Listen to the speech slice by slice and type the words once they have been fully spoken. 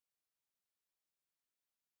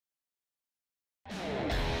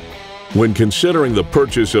When considering the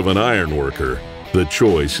purchase of an ironworker, the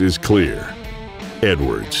choice is clear.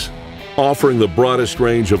 Edwards. Offering the broadest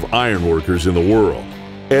range of ironworkers in the world,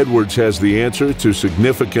 Edwards has the answer to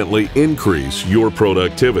significantly increase your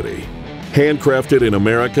productivity. Handcrafted in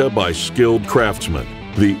America by skilled craftsmen,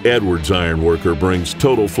 the Edwards Ironworker brings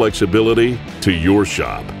total flexibility to your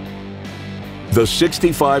shop. The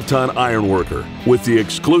 65-ton Ironworker with the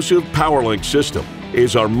exclusive PowerLink system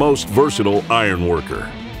is our most versatile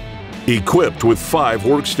ironworker. Equipped with 5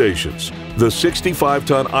 workstations, the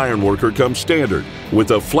 65-ton Ironworker comes standard with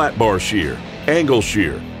a flat bar shear, angle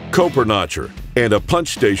shear, coper notcher, and a punch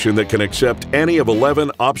station that can accept any of 11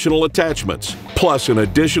 optional attachments, plus an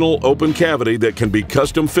additional open cavity that can be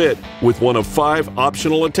custom fit with one of 5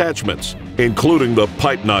 optional attachments, including the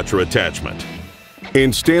pipe notcher attachment.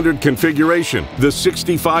 In standard configuration, the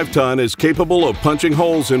 65-ton is capable of punching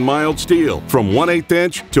holes in mild steel from 1/8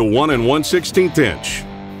 inch to 1 1/16 inch.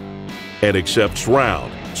 It accepts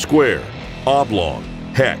round, square, oblong,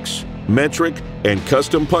 hex, metric, and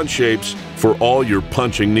custom punch shapes for all your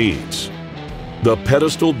punching needs. The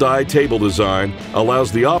pedestal die table design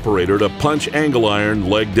allows the operator to punch angle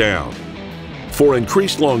iron leg down. For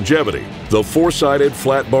increased longevity, the 4-sided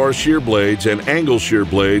flat bar shear blades and angle shear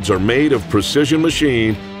blades are made of precision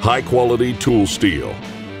machined, high-quality tool steel.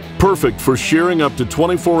 Perfect for shearing up to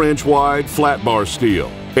 24-inch wide flat bar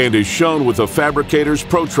steel, and is shown with a fabricator's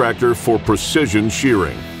protractor for precision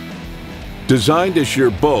shearing. Designed to shear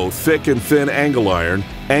both thick and thin angle iron,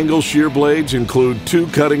 angle shear blades include 2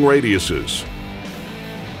 cutting radiuses.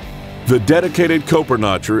 The dedicated coper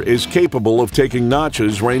notcher is capable of taking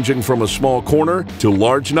notches ranging from a small corner to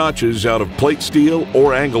large notches out of plate steel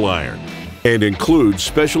or angle iron, and includes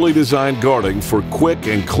specially designed guarding for quick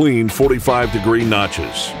and clean 45-degree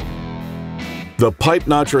notches. The pipe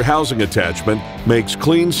notcher housing attachment makes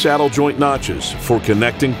clean saddle joint notches for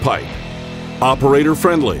connecting pipe. Operator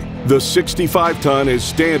friendly, the 65-ton is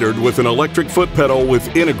standard with an electric foot pedal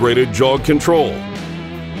with integrated jog control.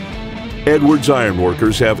 Edwards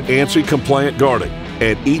Ironworkers have ANSI compliant guarding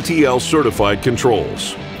and ETL certified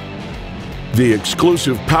controls. The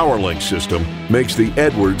exclusive PowerLink system makes the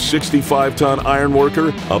Edwards 65-ton Ironworker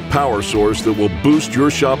a power source that will boost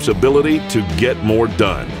your shop's ability to get more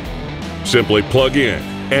done. Simply plug in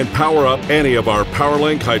and power up any of our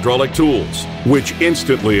PowerLink hydraulic tools, which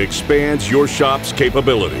instantly expands your shop's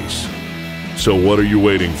capabilities. So what are you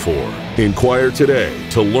waiting for? Inquire today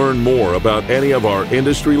to learn more about any of our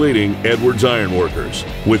industry-leading Edwards Ironworkers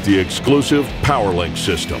with the exclusive PowerLink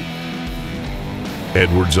system.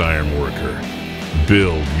 Edwards Ironworker.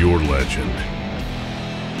 Build your legend.